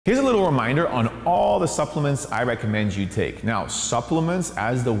Here's a little reminder on all the supplements I recommend you take. Now, supplements,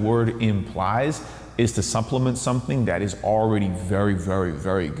 as the word implies, is to supplement something that is already very, very,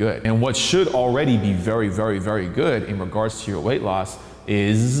 very good. And what should already be very, very, very good in regards to your weight loss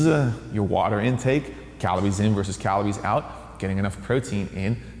is your water intake, calories in versus calories out, getting enough protein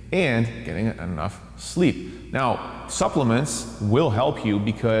in, and getting enough sleep. Now, supplements will help you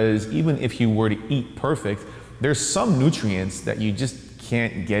because even if you were to eat perfect, there's some nutrients that you just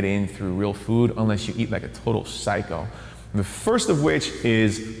can't get in through real food unless you eat like a total psycho. The first of which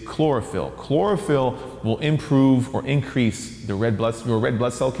is chlorophyll. Chlorophyll will improve or increase your red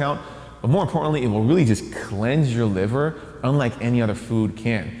blood cell count, but more importantly, it will really just cleanse your liver unlike any other food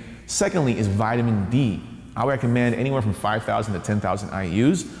can. Secondly is vitamin D. I recommend anywhere from 5,000 to 10,000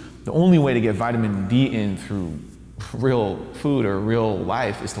 IUs. The only way to get vitamin D in through real food or real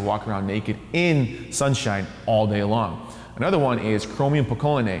life is to walk around naked in sunshine all day long. Another one is chromium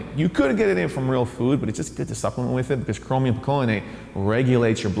picolinate. You could get it in from real food, but it's just good to supplement with it because chromium picolinate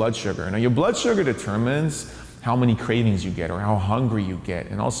regulates your blood sugar. Now, your blood sugar determines how many cravings you get or how hungry you get,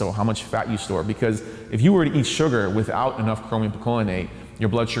 and also how much fat you store. Because if you were to eat sugar without enough chromium picolinate, your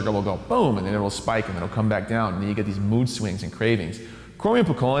blood sugar will go boom, and then it will spike, and then it'll come back down, and then you get these mood swings and cravings. Chromium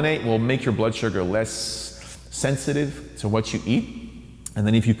picolinate will make your blood sugar less sensitive to what you eat. And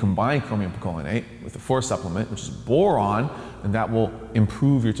then if you combine chromium picolinate with the fourth supplement, which is boron, then that will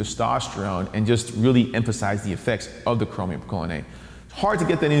improve your testosterone and just really emphasize the effects of the chromium picolinate. It's hard to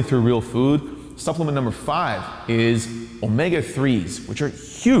get that in through real food. Supplement number 5 is omega-3s, which are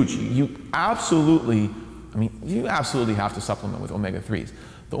huge. You absolutely have to supplement with omega-3s.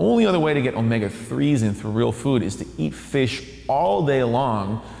 The only other way to get omega-3s in through real food is to eat fish all day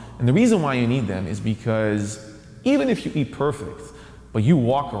long. And the reason why you need them is because even if you eat perfect, but you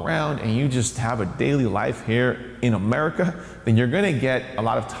walk around and you just have a daily life here in America, then you're gonna get a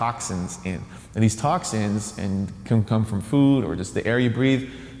lot of toxins in. And these toxins can come from food or just the air you breathe.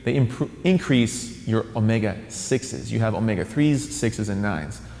 They increase your omega-6s. You have omega-3s, 6s, and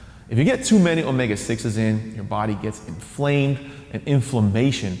 9s. If you get too many omega-6s in, your body gets inflamed, and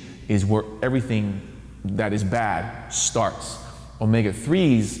inflammation is where everything that is bad starts.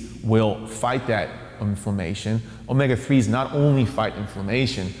 Omega-3s will fight that inflammation. Omega-3s not only fight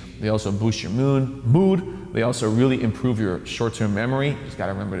inflammation, they also boost your mood. They also really improve your short-term memory. You just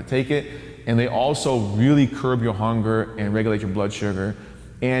gotta remember to take it. And they also really curb your hunger and regulate your blood sugar.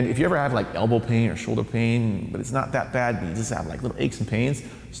 And if you ever have like elbow pain or shoulder pain, but it's not that bad, but you just have like little aches and pains,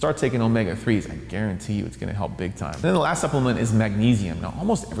 start taking omega-3s. I guarantee you it's gonna help big time. And then the last supplement is magnesium. Now,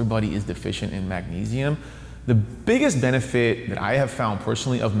 almost everybody is deficient in magnesium. The biggest benefit that I have found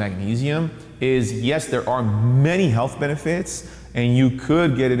personally of magnesium is, yes, there are many health benefits, and you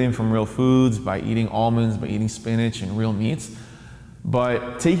could get it in from real foods by eating almonds, by eating spinach and real meats,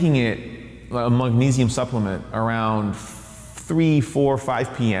 but taking it, a magnesium supplement, around 3, 4,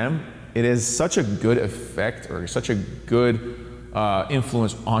 5 p.m., it has such a good effect or such a good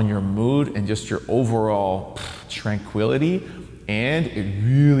influence on your mood and just your overall tranquility, and it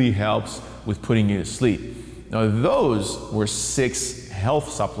really helps with putting you to sleep. Now, those were 6 health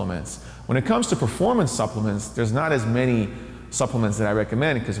supplements. When it comes to performance supplements, there's not as many supplements that I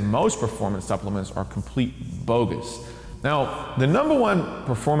recommend because most performance supplements are complete bogus. Now, the number one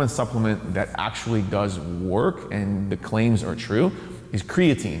performance supplement that actually does work and the claims are true is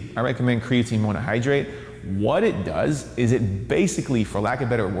creatine. I recommend creatine monohydrate. What it does is it basically, for lack of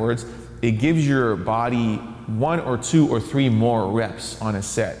better words, it gives your body 1 or 2 or 3 more reps on a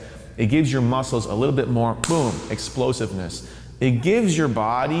set. It gives your muscles a little bit more, boom, explosiveness. It gives your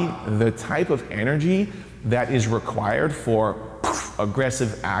body the type of energy that is required for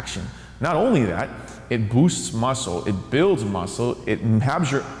aggressive action. Not only that, it boosts muscle, it builds muscle, it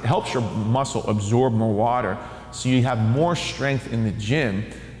helps your muscle absorb more water, so you have more strength in the gym,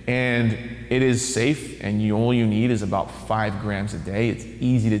 and it is safe, and all you need is about 5 grams a day. It's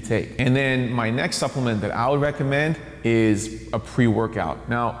easy to take. And then my next supplement that I would recommend is a pre-workout.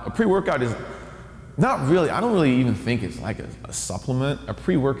 Now, a pre-workout is not really, I don't really even think it's like a supplement. A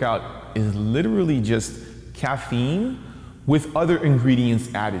pre-workout is literally just caffeine with other ingredients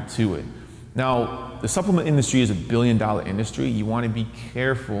added to it. Now, the supplement industry is a billion-dollar industry. You want to be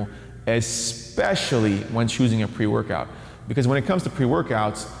careful, especially when choosing a pre-workout. Because when it comes to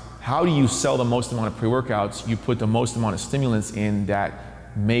pre-workouts, how do you sell the most amount of pre-workouts? You put the most amount of stimulants in that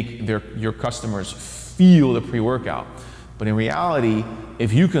make your customers feel the pre-workout. But in reality,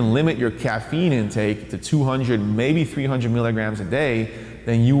 if you can limit your caffeine intake to 200, maybe 300 milligrams a day,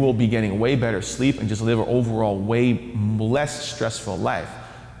 then you will be getting way better sleep and just live an overall way less stressful life.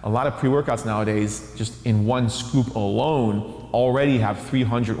 A lot of pre-workouts nowadays, just in one scoop alone, already have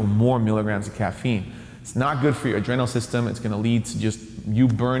 300 or more milligrams of caffeine. It's not good for your adrenal system. It's going to lead to just you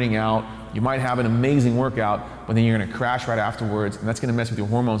burning out. You might have an amazing workout, but then you're going to crash right afterwards, and that's going to mess with your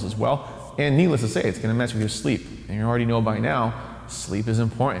hormones as well. And needless to say, it's going to mess with your sleep. And you already know by now, sleep is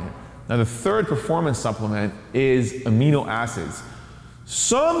important. Now, the third performance supplement is amino acids.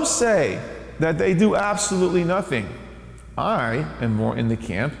 Some say that they do absolutely nothing. I am more in the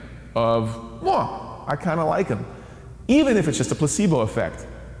camp of, well, I kind of like them, even if it's just a placebo effect.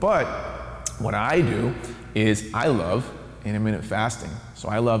 But what I do is I love intermittent fasting. So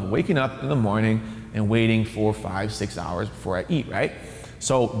I love waking up in the morning and waiting for 5-6 hours before I eat, right?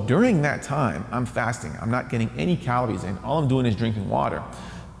 So during that time, I'm fasting. I'm not getting any calories in. All I'm doing is drinking water.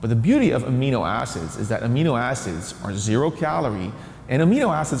 But the beauty of amino acids is that amino acids are 0 calorie, and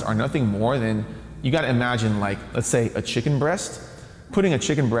amino acids are nothing more than, you gotta imagine, like, let's say a chicken breast, putting a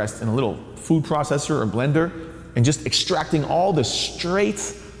chicken breast in a little food processor or blender and just extracting all the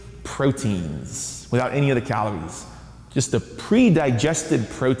straight proteins without any of the calories. Just the pre-digested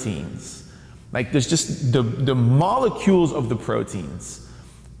proteins. Like, there's just the molecules of the proteins.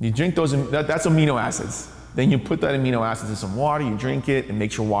 You drink those, that's amino acids. Then you put that amino acids in some water, you drink it, and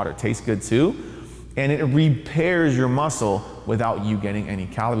make sure water tastes good too. And it repairs your muscle without you getting any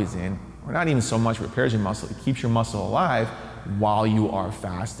calories in, or not even so much repairs your muscle, it keeps your muscle alive while you are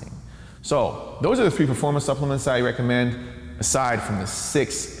fasting. So those are the 3 performance supplements that I recommend, aside from the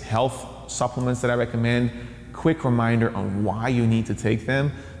 6 health supplements that I recommend. Quick reminder on why you need to take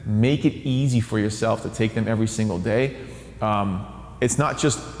them. Make it easy for yourself to take them every single day. It's not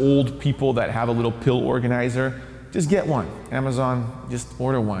just old people that have a little pill organizer. Just get one. Amazon, just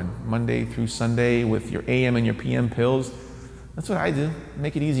order one. Monday through Sunday with your AM and your PM pills. That's what I do.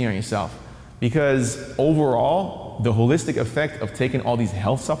 Make it easy on yourself. Because overall, the holistic effect of taking all these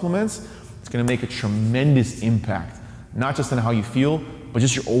health supplements, it's gonna make a tremendous impact. Not just on how you feel, but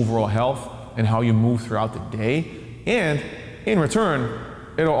just your overall health and how you move throughout the day. And in return,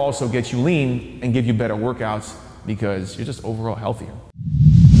 it'll also get you lean and give you better workouts because you're just overall healthier.